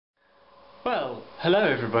Hello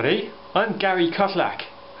everybody, I'm Gary Cutlack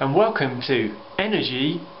and welcome to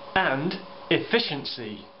Energy and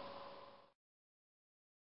Efficiency.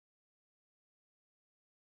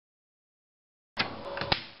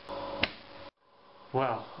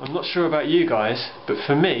 Well, I'm not sure about you guys, but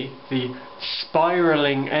for me, the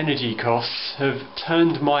spiralling energy costs have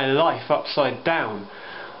turned my life upside down.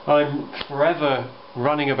 I'm forever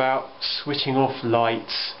running about switching off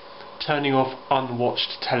lights, turning off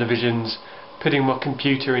unwatched televisions, putting my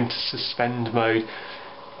computer into suspend mode,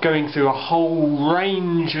 going through a whole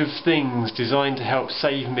range of things designed to help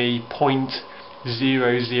save me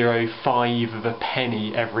 0.005 of a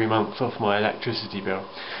penny every month off my electricity bill.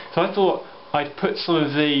 So I thought I'd put some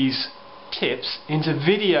of these tips into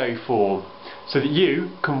video form so that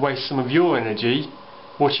you can waste some of your energy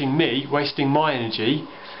watching me wasting my energy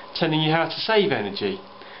telling you how to save energy.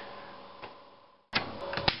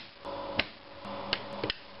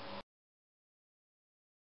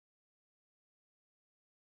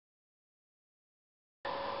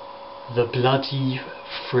 The bloody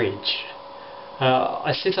fridge.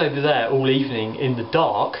 I sit over there all evening in the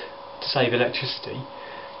dark to save electricity,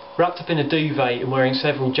 wrapped up in a duvet and wearing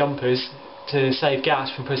several jumpers to save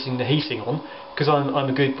gas from putting the heating on, because I'm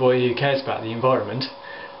a good boy who cares about the environment.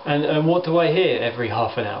 And what do I hear every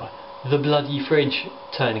half an hour? The bloody fridge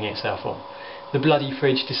turning itself on. The bloody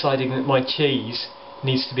fridge deciding that my cheese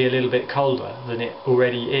needs to be a little bit colder than it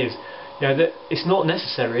already is. You know, that it's not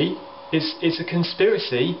necessary. It's a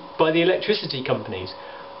conspiracy by the electricity companies.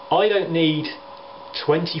 I don't need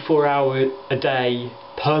 24-hour a day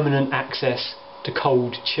permanent access to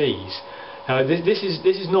cold cheese. This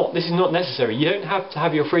is not necessary. You don't have to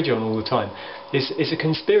have your fridge on all the time. It's a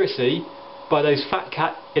conspiracy by those fat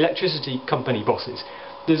cat electricity company bosses.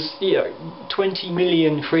 There's 20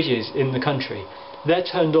 million fridges in the country. They're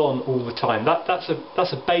turned on all the time. That's a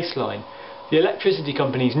baseline. The electricity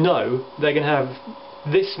companies know they're going to have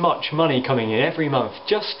this much money coming in every month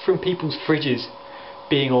just from people's fridges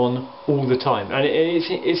being on all the time, and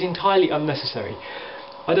it's entirely unnecessary.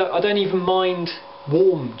 I don't even mind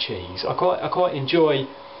warm cheese. I quite enjoy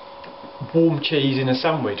warm cheese in a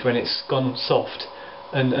sandwich when it's gone soft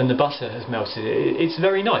and the butter has melted. It's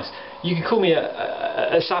very nice. You can call me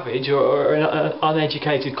a savage or an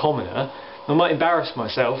uneducated commoner. I might embarrass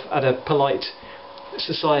myself at a polite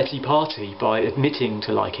society party by admitting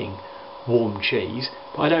to liking warm cheese,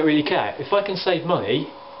 but I don't really care. If I can save money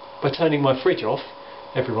by turning my fridge off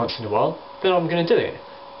every once in a while, then I'm going to do it.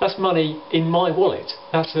 That's money in my wallet.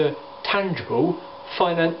 That's a tangible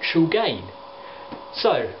financial gain.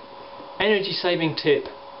 So, energy saving tip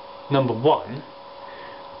number 1,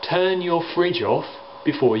 turn your fridge off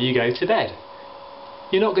before you go to bed.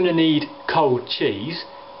 You're not going to need cold cheese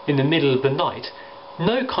in the middle of the night.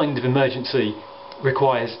 No kind of emergency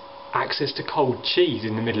requires access to cold cheese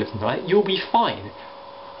in the middle of the night. You'll be fine.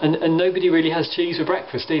 And nobody really has cheese for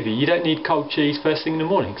breakfast either. You don't need cold cheese first thing in the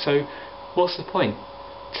morning. So what's the point?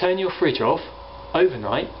 Turn your fridge off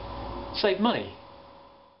overnight, save money.